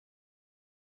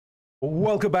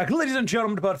Welcome back, ladies and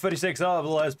gentlemen, to part 36 of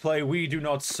Let's Play We Do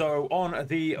Not Sow on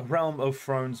the Realm of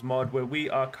Thrones mod, where we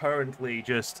are currently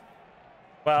just...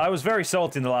 Well, I was very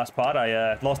salty in the last part.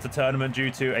 I lost the tournament due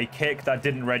to a kick that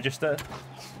didn't register.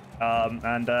 Yeah.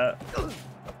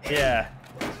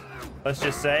 Let's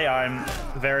just say I'm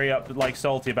very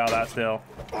salty about that still.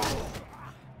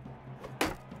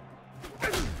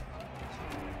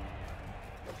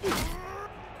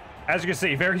 As you can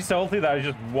see, very salty that I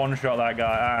just one-shot that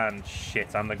guy. And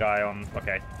shit, I'm the guy on...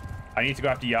 Okay. I need to go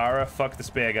after Yara. Fuck the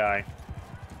spear guy.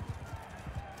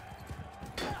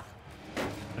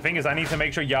 The thing is, I need to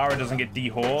make sure Yara doesn't get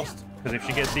dehorsed. Because if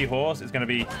she gets dehorsed, it's going to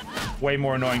be way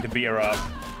more annoying to beat her up.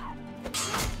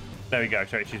 There we go.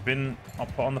 Sorry, she's been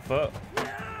put on the foot.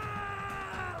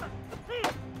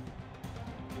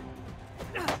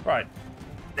 Right.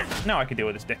 Now I can deal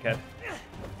with this dickhead.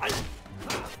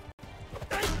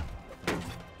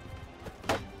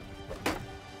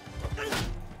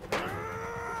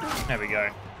 There we go.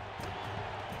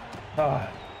 Oh.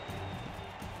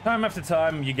 Time after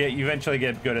time, you eventually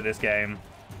get good at this game.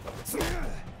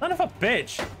 Son of a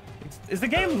bitch! Is the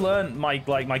game learned my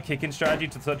kicking strategy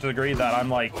to such a degree that I'm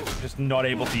just not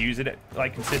able to use it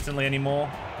consistently anymore?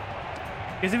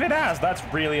 Because if it has, that's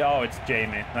really... Oh, it's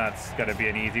Jamie. That's gonna be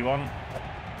an easy one.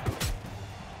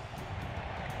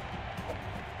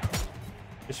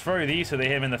 Just throw these so they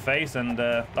hit him in the face and...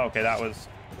 okay, that was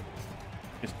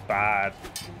just bad.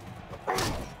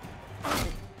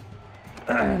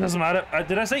 Doesn't matter.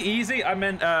 Did I say easy? I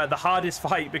meant the hardest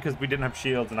fight because we didn't have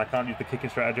shields and I can't use the kicking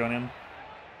strategy on him.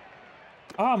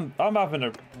 I'm having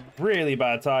a really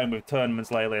bad time with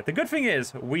tournaments lately. The good thing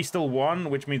is we still won,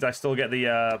 which means I still get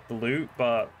the loot,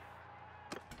 but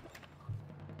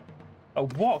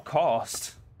at what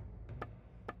cost?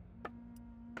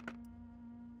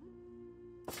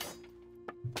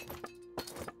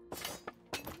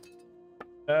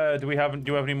 Do we have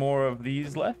any more of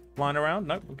these left lying around?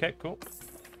 Nope. Okay, cool.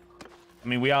 I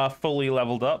mean, we are fully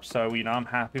leveled up, so you know I'm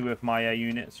happy with my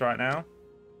units right now.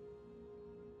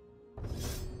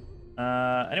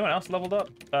 Anyone else leveled up?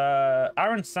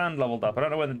 Aaron Sand leveled up. I don't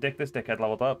know whether this dickhead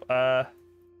leveled up.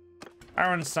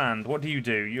 Aaron Sand, what do you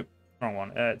do? Wrong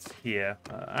one. It's here.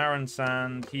 Aaron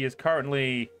Sand. He is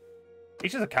currently...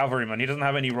 He's just a cavalryman. He doesn't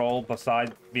have any role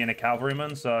besides being a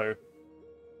cavalryman, so...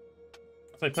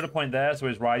 So I put a point there so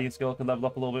his riding skill can level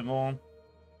up a little bit more.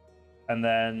 And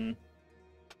then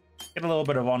get a little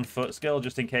bit of on-foot skill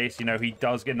just in case, you know, he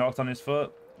does get knocked on his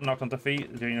foot, knocked onto feet.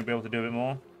 He's going to be able to do a bit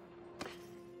more.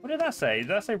 What did that say? Did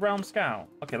that say Realm Scout?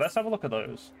 Okay, let's have a look at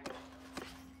those.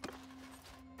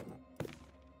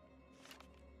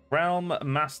 Realm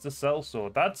Master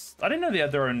Sellsword. That's... I didn't know they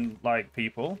had their own,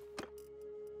 people.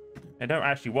 I don't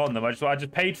actually want them. I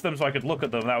just paid for them so I could look at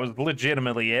them. That was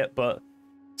legitimately it, but...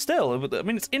 Still, I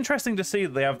mean, it's interesting to see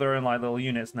that they have their own, little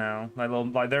units now.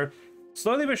 They're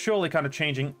slowly but surely kind of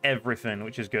changing everything,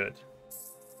 which is good.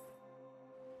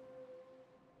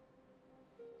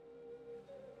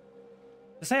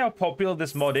 To say how popular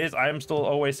this mod is, I am still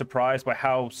always surprised by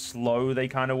how slow they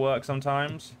kind of work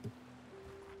sometimes.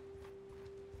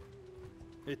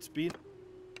 It's been...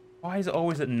 Why is it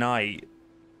always at night?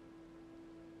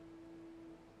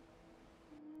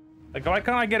 Why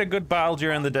can't I get a good battle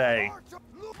during the day?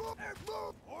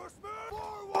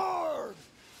 Forward!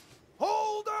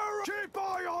 Hold our... Keep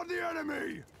eye on the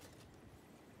enemy!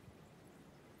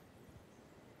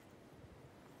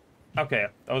 Okay,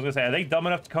 I was gonna say, are they dumb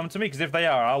enough to come to me? Because if they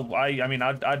are, I mean,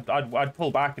 I'd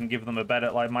pull back and give them a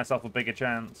better, myself a bigger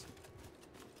chance.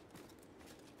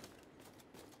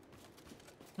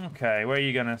 Okay, where are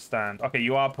you gonna stand? Okay,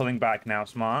 you are pulling back now,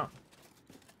 smart.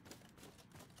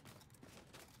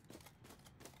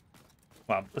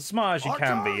 Well, as smart as you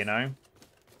can be, you know.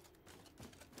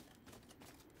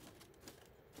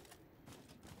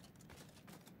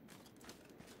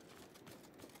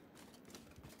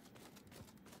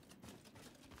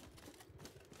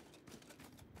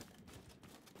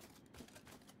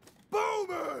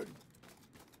 Bowman!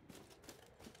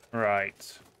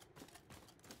 Right.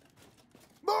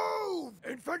 Move!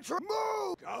 Infantry,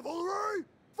 move! Cavalry,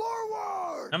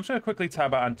 forward! I'm just gonna quickly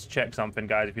tab out and check something,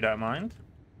 guys, if you don't mind.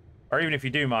 Or even if you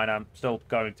do mind, I'm still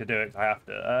going to do it. I have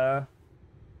to.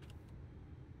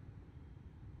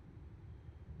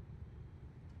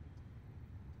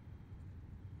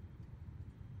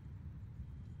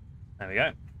 There we go.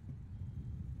 All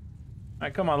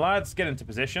right, come on, lads. Get into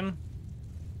position.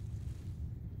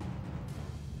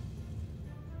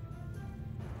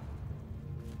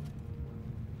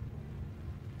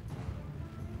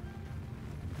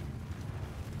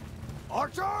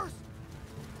 Archers!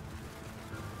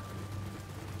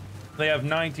 They have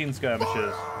 19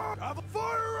 skirmishers.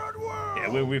 Fire at will!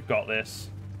 Yeah, we've got this.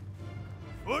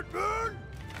 Footman!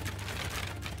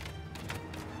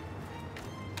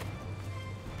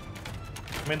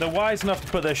 I mean, they're wise enough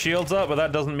to put their shields up, but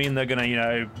that doesn't mean they're gonna, you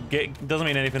know, doesn't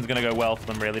mean anything's gonna go well for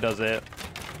them, really, does it?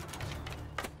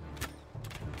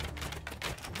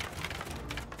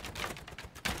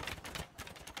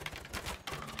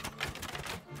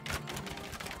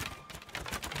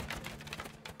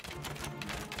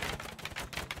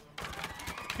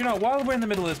 You know, while we're in the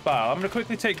middle of this battle, I'm going to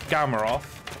quickly take Gamma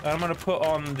off, and I'm going to put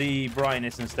on the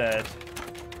brightness instead.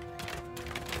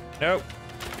 Nope.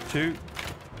 2.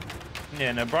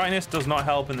 Yeah, no, brightness does not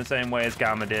help in the same way as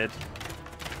Gamma did.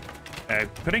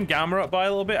 Putting Gamma up by a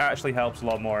little bit actually helps a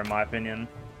lot more, in my opinion.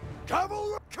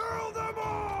 Cavalry, kill them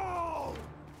all!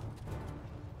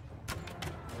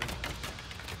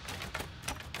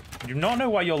 I do not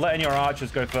know why you're letting your archers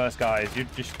go first, guys. You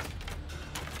just...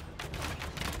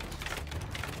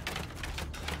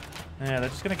 Yeah, they're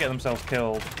just going to get themselves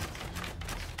killed.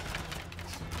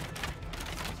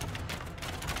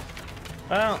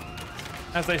 Well,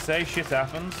 as they say, shit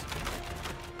happens.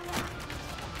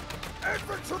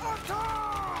 Infantry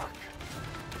attack!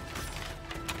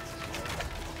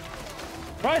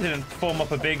 Right, didn't form up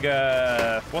a big,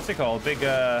 what's it called? Big,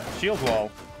 shield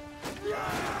wall.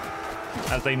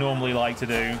 As they normally like to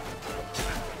do.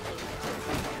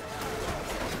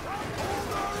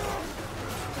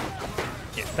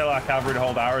 Yeah, tell our cavalry to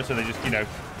hold arrows so they just, you know,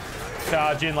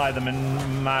 charge in like the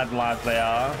mad lads they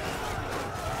are.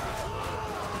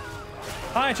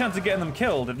 High chance of getting them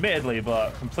killed, admittedly,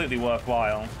 but completely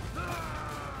worthwhile.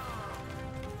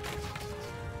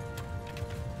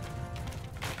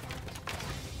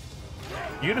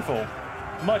 Beautiful.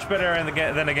 Much better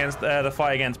than against the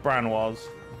fight against Bran was.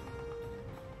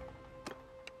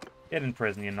 Get in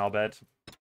prison, you knobhead.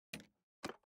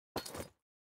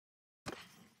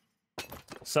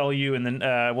 Sell you, and then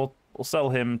we'll sell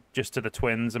him just to the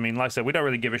twins. I mean, like I said, we don't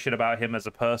really give a shit about him as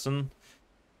a person.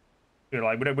 We're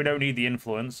like, we don't need the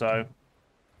influence, so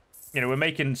you know, we're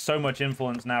making so much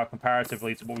influence now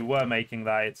comparatively to what we were making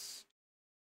that it's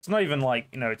not even like,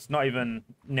 you know, it's not even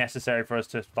necessary for us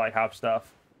to like have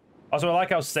stuff. Also, I like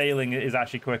how sailing is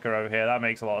actually quicker over here. That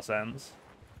makes a lot of sense.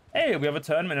 Hey, we have a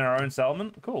tournament in our own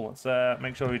settlement. Cool. Let's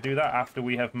make sure we do that after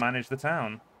we have managed the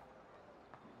town.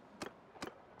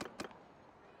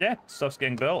 Yeah, stuff's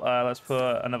getting built. Let's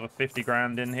put another 50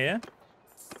 grand in here.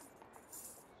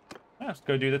 Yeah, let's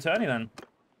go do the tourney then.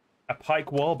 A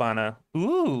pike wall banner.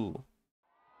 Ooh.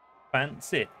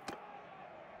 Fancy.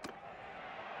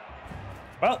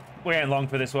 Well, we ain't long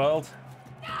for this world.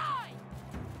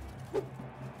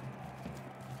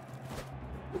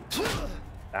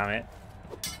 Damn it.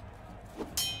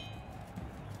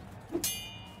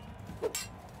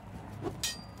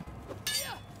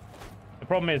 The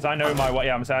problem is, I know my way.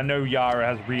 Yeah, I'm saying I know Yara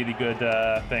has really good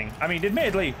thing. I mean,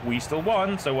 admittedly, we still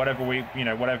won. So whatever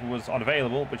whatever was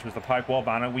unavailable, which was the pike wall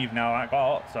banner, we've now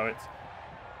got. So it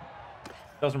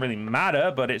doesn't really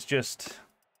matter, but it's just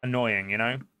annoying, you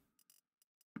know.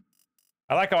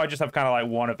 I like how I just have kind of like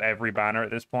one of every banner at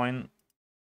this point.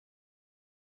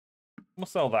 We'll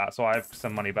sell that so I have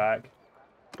some money back.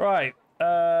 Right,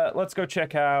 let's go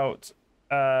check out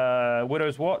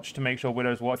Widow's Watch to make sure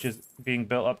Widow's Watch is being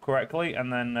built up correctly,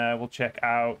 and then we'll check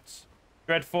out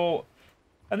Dreadfort,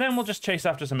 and then we'll just chase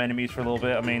after some enemies for a little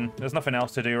bit. I mean, there's nothing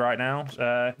else to do right now.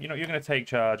 You know, you're going to take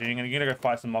charge, and you're going to go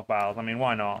fight some mock battles. I mean,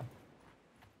 why not?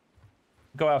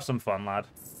 Go have some fun, lad.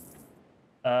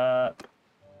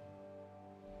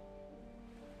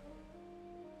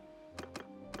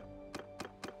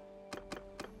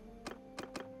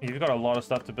 You've got a lot of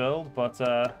stuff to build, but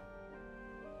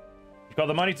you've got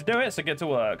the money to do it, so get to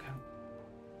work.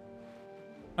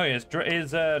 Oh, yes,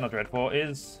 not Dreadfort,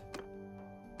 is...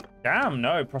 Damn,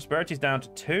 no, Prosperity's down to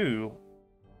 2.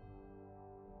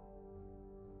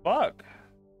 Fuck.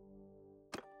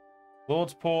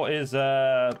 Lordsport is,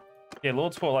 yeah,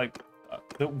 Lordsport, like,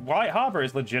 the White Harbor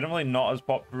is legitimately not as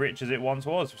rich as it once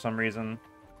was for some reason.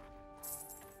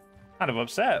 Kind of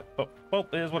upset, but, well,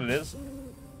 it is what it is.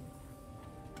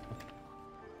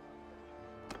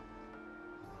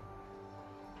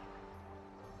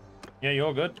 Yeah,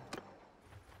 you're good.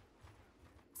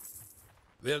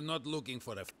 We're not looking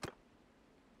for a...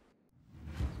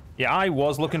 Yeah, I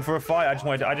was looking for a fight.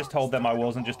 I just told them I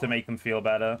wasn't, just to make them feel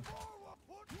better.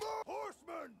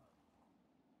 Horsemen!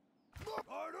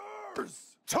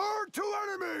 Fighters! Turn to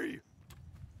enemy!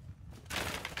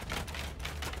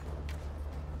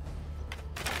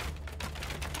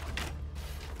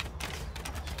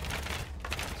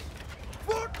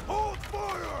 Foot hold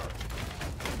fire!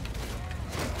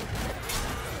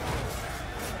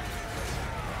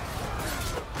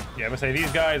 Yeah, but say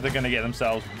these guys are going to get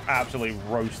themselves absolutely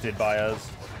roasted by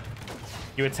us.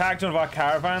 You attacked one of our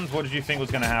caravans. What did you think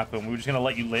was going to happen? We were just going to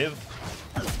let you live?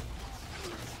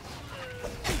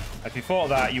 If you thought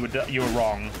that, you were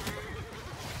wrong.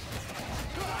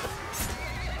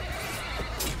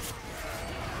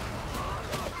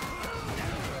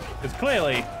 Because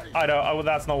clearly,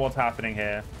 that's not what's happening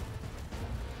here.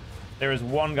 There is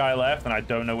one guy left, and I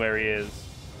don't know where he is.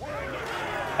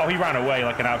 Oh, he ran away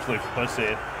like an absolute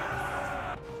pussy.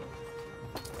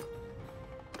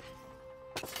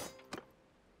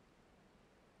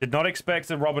 Did not expect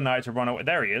the Robber Knight to run away.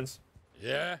 There he is.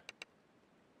 Yeah?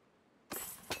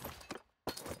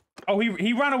 Oh,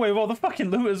 he ran away with all the fucking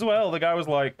loot as well. The guy was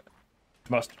like,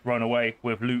 must run away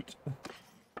with loot.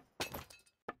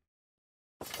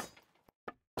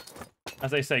 As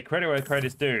they say, credit where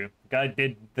credit's due.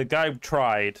 The guy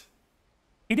tried.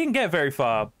 He didn't get very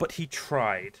far, but he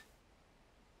tried.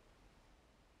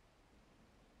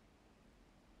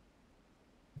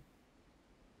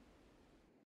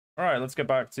 All right, let's get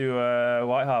back to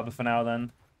White Harbor for now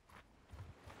then.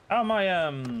 Oh, my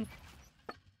yeah,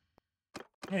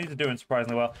 these are doing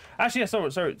surprisingly well. Actually, so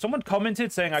someone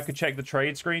commented saying I could check the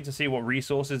trade screen to see what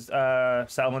resources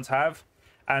settlements have.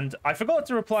 And I forgot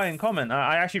to reply and comment.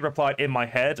 I actually replied in my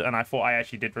head, and I thought I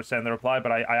actually did send the reply,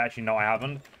 but I actually know I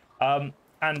haven't.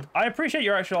 And I appreciate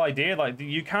your actual idea. Like,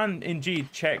 you can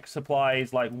indeed check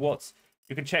supplies, like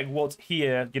you can check what's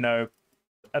here, you know,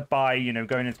 by, you know,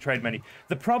 going into trade menu.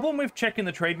 The problem with checking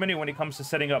the trade menu when it comes to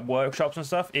setting up workshops and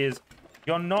stuff is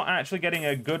you're not actually getting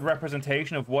a good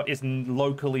representation of what is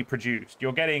locally produced.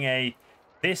 You're getting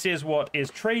this is what is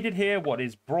traded here, what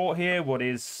is brought here, what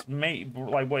is made,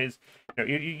 like what is, you know,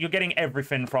 you're getting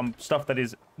everything from stuff that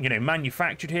is, you know,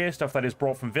 manufactured here, stuff that is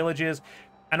brought from villages,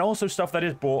 and also stuff that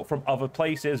is brought from other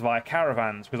places via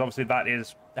caravans, because obviously that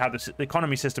is how the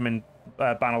economy system in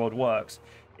Bannerlord works,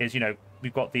 is, you know,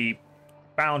 we've got the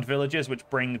bound villages which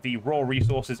bring the raw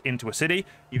resources into a city.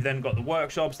 You've then got the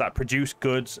workshops that produce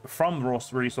goods from raw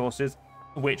resources,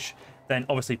 which then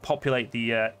obviously populate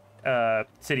the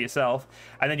city itself,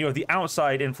 and then you have the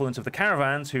outside influence of the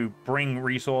caravans who bring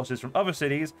resources from other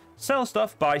cities, sell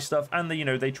stuff, buy stuff, and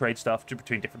they trade stuff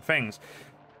between different things.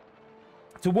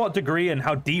 To what degree and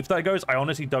how deep that goes, I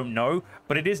honestly don't know,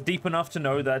 but it is deep enough to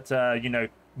know that you know,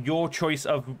 your choice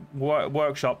of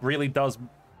workshop really does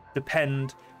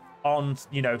depend on,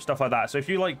 you know, stuff like that. So if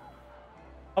you like,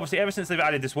 obviously ever since they've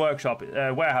added this workshop,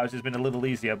 warehouse has been a little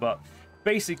easier, but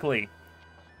basically,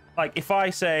 like if I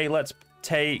say let's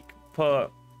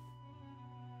put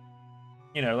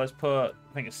I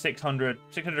think it's 600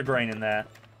 grain in there.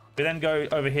 We then go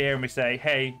over here and we say,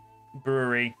 hey,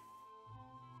 brewery,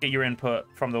 get your input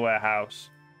from the warehouse.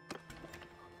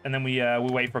 And then we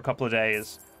wait for a couple of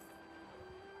days.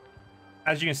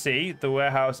 As you can see, the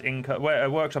warehouse income,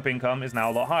 workshop income is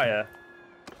now a lot higher.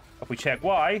 If we check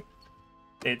why,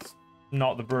 it's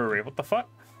not the brewery. What the fuck?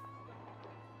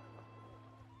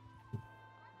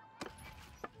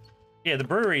 Yeah, the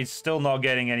brewery's still not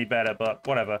getting any better, but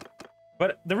whatever.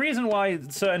 But the reason why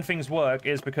certain things work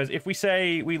is because if we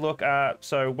say we look at,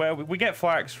 so where we get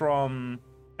flax from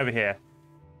over here.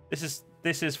 This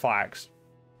is flax.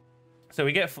 So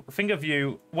we get finger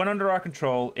view. When under our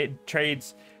control, it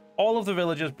trades. All of the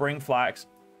villagers bring flax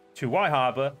to White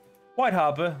Harbor. White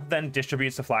Harbor then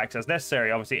distributes the flax as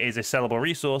necessary. Obviously, it is a sellable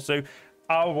resource, so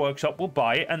our workshop will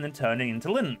buy it and then turn it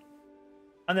into linen.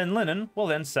 And then linen will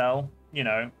then sell, you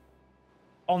know,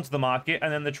 onto the market,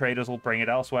 and then the traders will bring it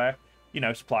elsewhere, you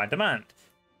know, supply and demand.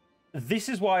 This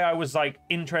is why I was like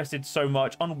interested so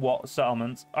much on what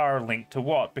settlements are linked to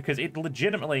what, because it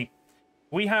legitimately,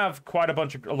 we have quite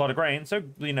a lot of grain, so,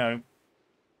 you know,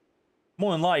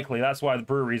 more than likely that's why the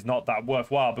brewery is not that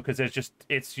worthwhile, because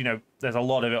it's you know, there's a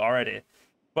lot of it already.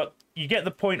 But you get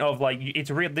the point of like,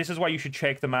 it's real. This is why you should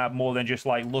check the map more than just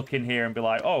like look in here and be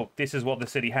like, oh, this is what the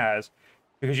city has.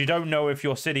 Because you don't know if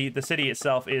the city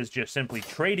itself is just simply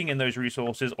trading in those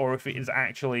resources, or if it is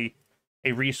actually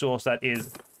a resource that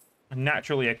is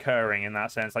naturally occurring in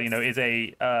that sense. Like, you know, is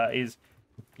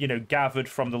you know, gathered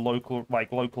from the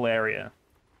local area,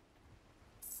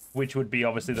 which would be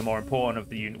obviously the more important of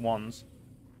the ones.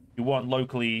 You want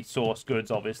locally sourced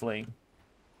goods, obviously.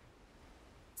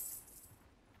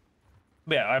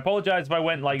 But yeah, I apologize if I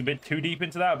went like a bit too deep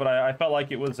into that, but I felt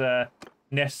like it was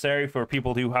necessary for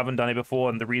people who haven't done it before,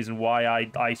 and the reason why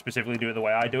I specifically do it the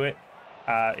way I do it.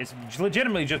 It's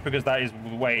legitimately just because that is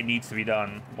the way it needs to be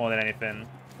done, more than anything.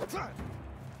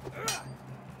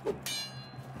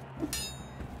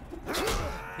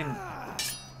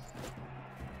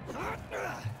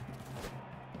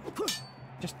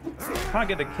 Just can't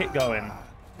get the kit going.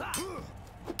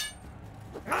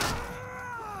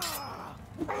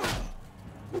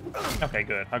 Okay,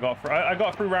 good. I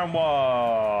got through round one.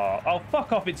 Oh,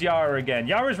 fuck off! It's Yara again.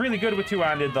 Yara's really good with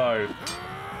two-handed though.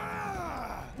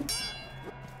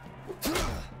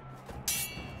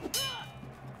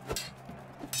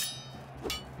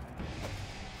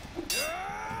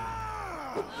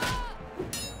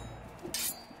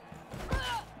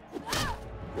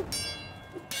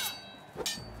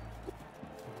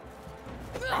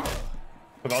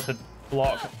 Forgot to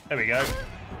block. There we go.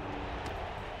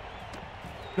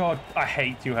 God, I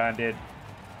hate two-handed.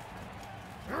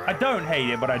 I don't hate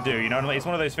it, but I do. You know what I mean? It's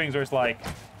one of those things where it's like...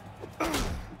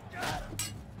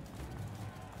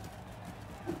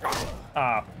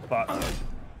 Ah, fuck.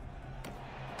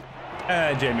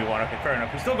 Jamie won. Okay, fair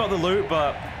enough. We still got the loot,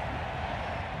 but...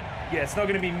 Yeah, it's not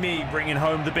going to be me bringing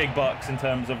home the big bucks in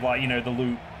terms of, like, you know, the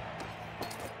loot.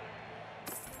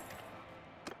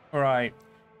 Alright.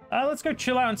 Let's go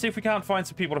chill out and see if we can't find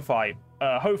some people to fight.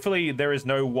 Hopefully there is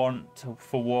no want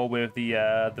for war with the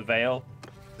Vale,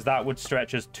 because that would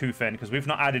stretch us too thin, because we've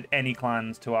not added any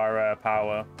clans to our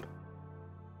power.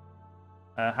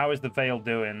 How is the Vale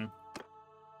doing?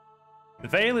 The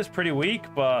Vale is pretty weak,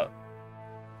 but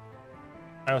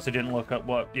I also didn't look up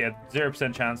what... Yeah,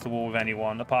 0% chance to war with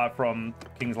anyone, apart from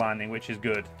King's Landing, which is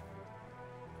good.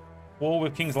 War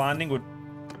with King's Landing would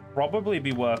probably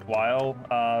be worthwhile.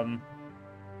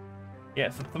 Yeah,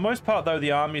 for the most part, though,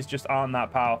 the armies just aren't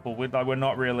that powerful. We're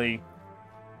not really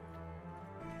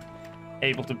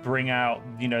able to bring out,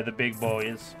 you know, the big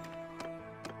boys.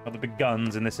 Or the big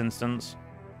guns in this instance.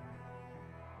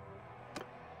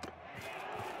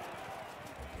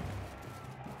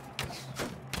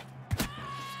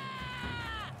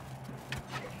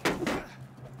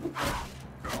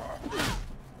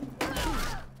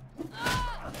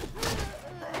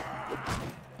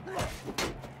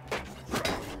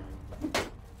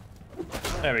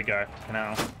 There we go.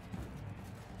 Now,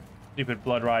 stupid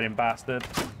blood riding bastard.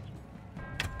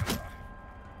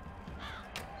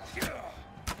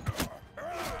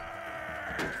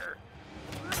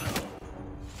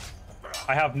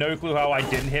 I have no clue how I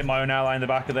didn't hit my own ally in the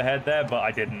back of the head there, but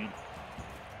I didn't.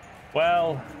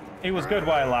 Well, it was good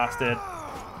while it lasted.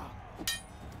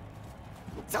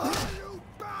 You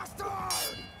bastard!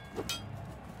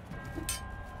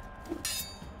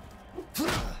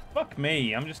 Fuck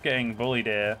me, I'm just getting bullied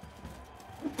here.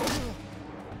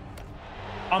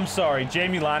 I'm sorry,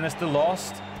 Jaime Lannister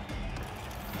lost?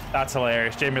 That's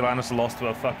hilarious. Jaime Lannister lost to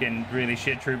a fucking really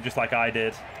shit troop just like I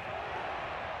did.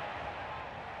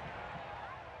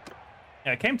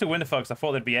 Yeah, I came to Winterfell because I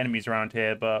thought there'd be enemies around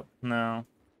here, but no.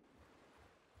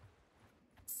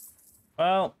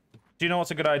 Well, do you know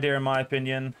what's a good idea in my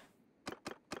opinion?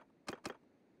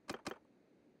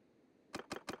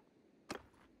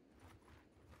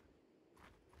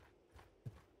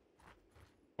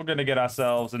 We're gonna get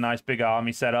ourselves a nice big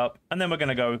army set up, and then we're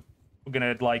gonna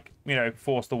like, you know,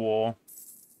 force the war.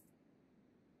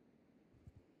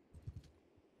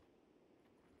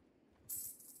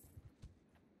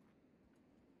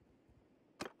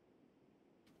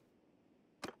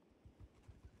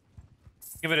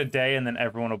 Give it a day, and then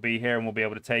everyone will be here, and we'll be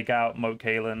able to take out Moat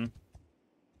Cailin.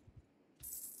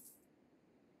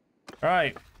 All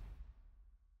right.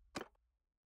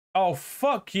 Oh,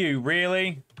 fuck you,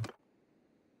 really?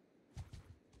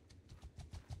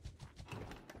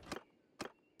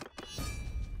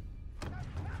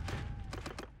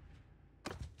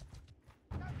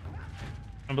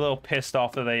 I'm a little pissed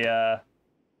off that they,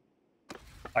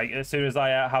 like, as soon as I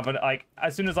have an, like,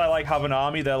 as soon as I, like, have an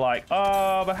army, they're like,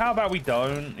 oh, but how about we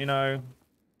don't, you know?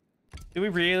 Do we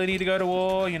really need to go to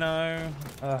war, you know?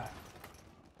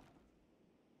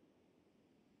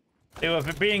 They were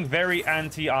being very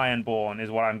anti-Ironborn is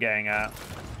what I'm getting at.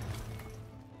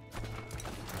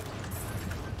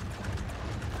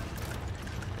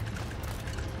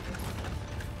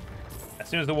 As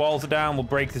soon as the walls are down, we'll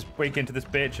break into this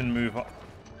bitch and move on.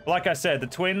 Like I said, the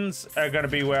twins are going to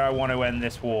be where I want to end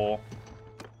this war.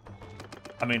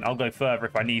 I mean, I'll go further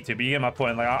if I need to, but you get my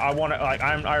point. Like, I want to, like,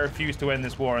 I refuse to end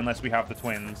this war unless we have the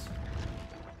twins.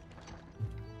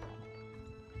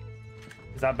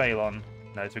 Is that Balon?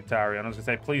 No, it's Victarion. I was going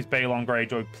to say, please, Balon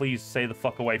Greyjoy, please stay the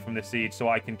fuck away from this siege so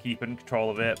I can keep in control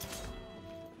of it.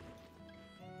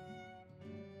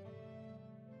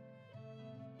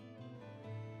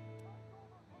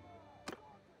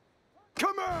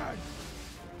 Command!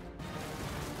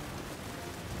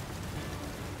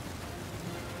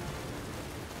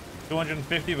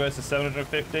 250 versus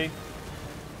 750.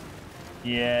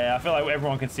 Yeah, I feel like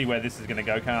everyone can see where this is going to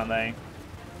go, can't they?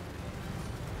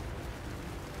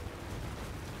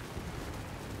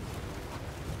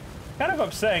 Kind of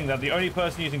upsetting that the only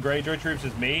person using Greyjoy troops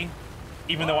is me,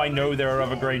 even though I know there are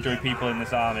other Greyjoy people in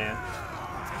this army.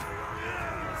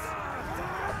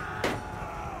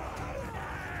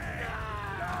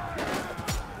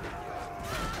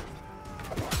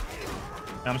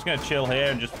 I'm just gonna chill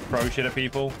here and just throw shit at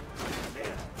people.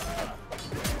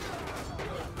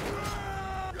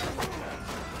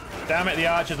 Damn it, the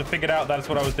archers have figured out that's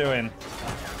what I was doing.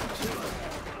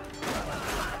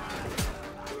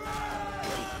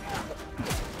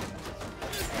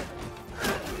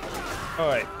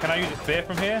 Alright, can I use a spear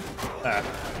from here?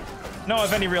 Not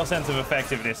of any real sense of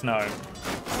effectiveness, no.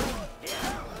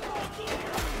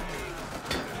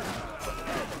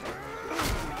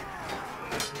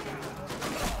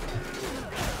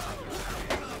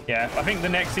 Yeah, I think the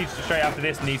next siege straight after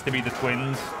this needs to be the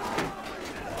twins.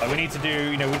 We need to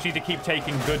do, we just need to keep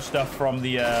taking good stuff from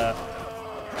the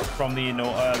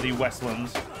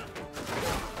Westlands.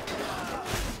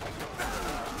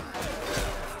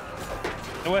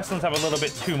 The Westlands have a little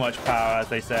bit too much power, as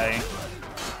they say.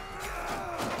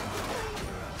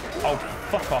 Oh,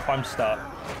 fuck off, I'm stuck.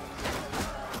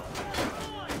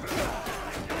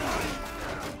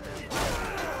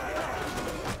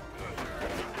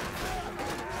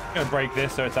 I'm gonna break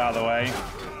this so it's out of the way.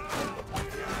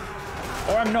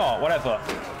 Or I'm not, whatever.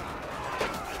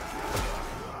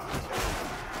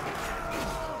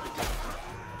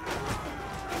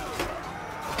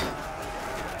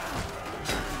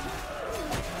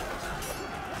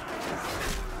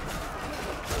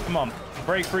 Come on,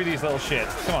 break through these little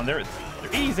shits. Come on, they're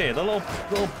easy. The little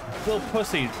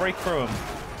pussies. Break through them.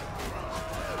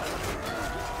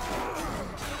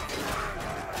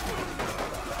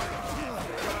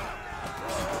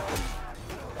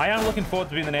 I am looking forward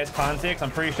to being the next clan tier, because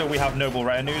I'm pretty sure we have noble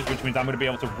retinues, which means I'm going to be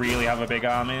able to really have a big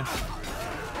army.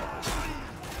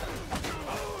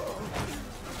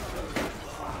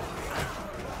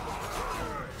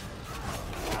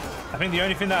 I think the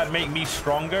only thing that would make me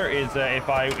stronger is if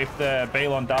the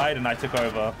Balon died and I took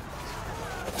over.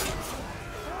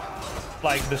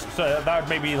 Like this, so that would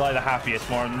maybe be like the happiest,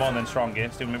 more than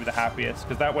strongest. It would maybe the happiest,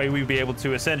 because that way we'd be able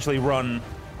to essentially run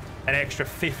an extra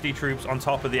 50 troops on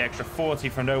top of the extra 40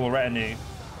 from noble retinue.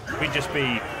 We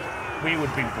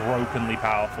would be brokenly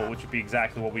powerful, which would be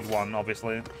exactly what we'd want,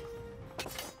 obviously.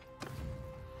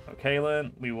 Okay,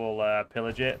 Lynn, we will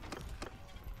pillage it.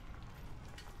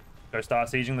 Go start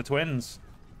sieging the twins.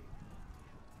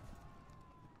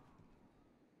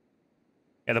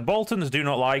 Yeah, the Boltons do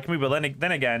not like me, but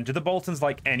then again, do the Boltons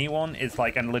like anyone is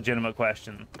like a legitimate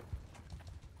question.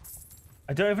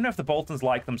 I don't even know if the Boltons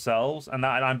like themselves, and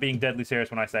I'm being deadly serious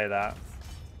when I say that.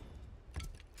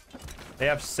 They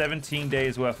have 17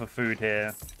 days worth of food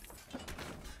here.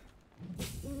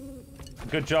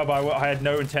 Good job, I had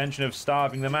no intention of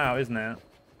starving them out, isn't it?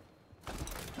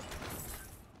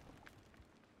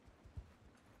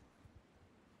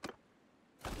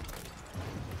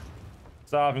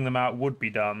 Starving them out would be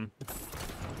dumb.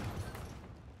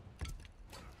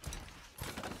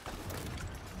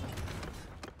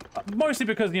 Mostly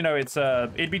because, it's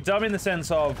it'd be dumb in the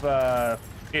sense of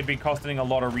it'd be costing a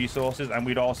lot of resources, and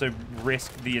we'd also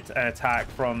risk the attack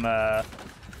from the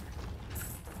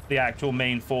actual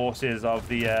main forces of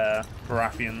the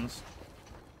Baratheons.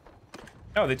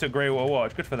 Oh, they took Grey War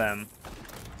Watch. Good for them.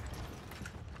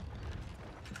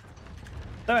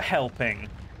 They're helping.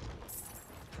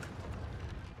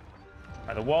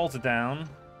 Right, the walls are down.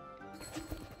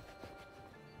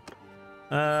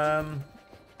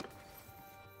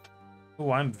 Oh,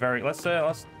 I'm very... Let's...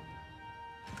 I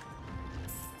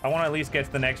want to at least get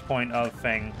to the next point of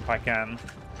thing, if I can.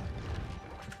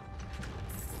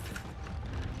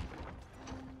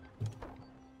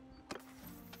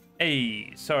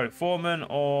 Hey, so foreman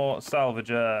or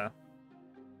salvager?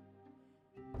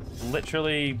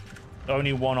 Literally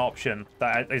only one option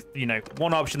that is,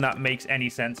 one option that makes any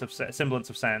sense of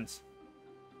semblance of sense.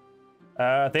 They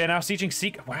are now sieging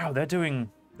Seek. Wow, they're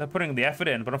putting the effort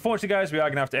in. But unfortunately, guys, we are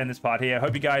going to have to end this part here. I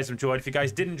hope you guys enjoyed. If you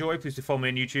guys did enjoy, please do follow me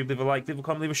on YouTube. Leave a like, leave a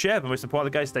comment, leave a share. But most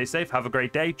importantly, guys, stay safe. Have a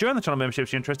great day. Join the channel membership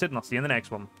if you're interested, and I'll see you in the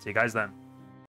next one. See you guys then.